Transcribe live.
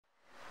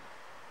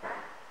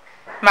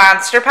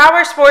Monster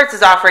Powersports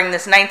is offering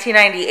this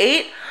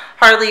 1998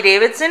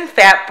 Harley-Davidson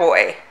Fat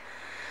Boy.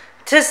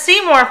 To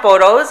see more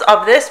photos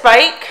of this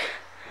bike,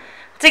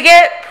 to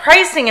get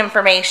pricing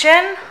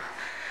information,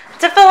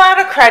 to fill out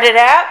a credit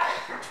app,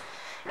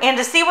 and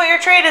to see what your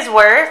trade is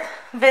worth,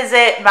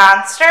 visit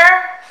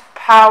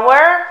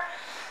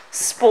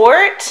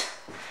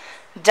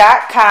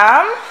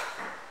monsterpowersport.com.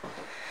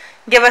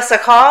 Give us a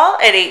call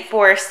at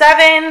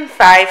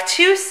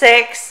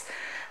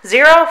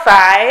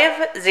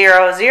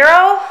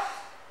 847-526-0500,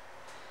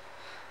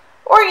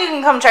 or you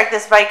can come check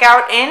this bike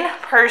out in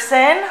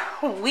person.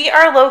 We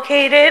are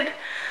located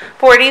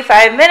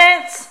 45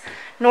 minutes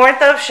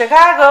north of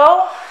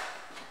Chicago,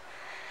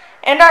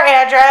 and our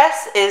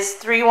address is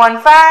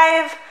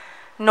 315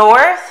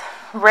 North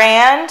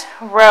Rand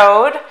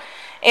Road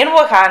in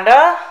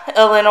Wauconda,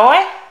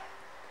 Illinois.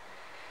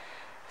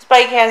 This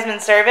bike has been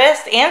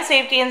serviced and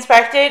safety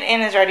inspected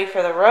and is ready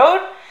for the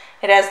road.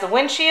 It has the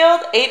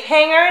windshield, 8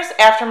 hangers,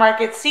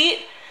 aftermarket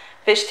seat,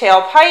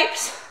 fishtail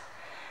pipes,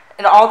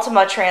 an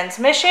Ultima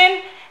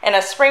transmission, and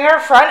a Springer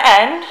front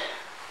end.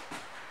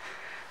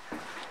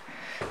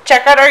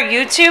 Check out our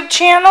YouTube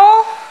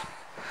channel,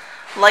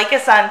 like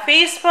us on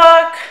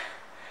Facebook,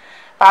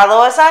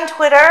 follow us on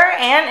Twitter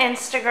and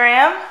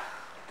Instagram.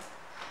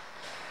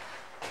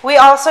 We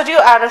also do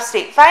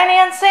out-of-state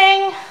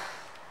financing,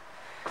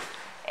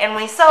 and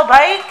we sell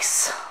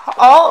bikes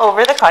all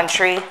over the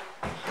country.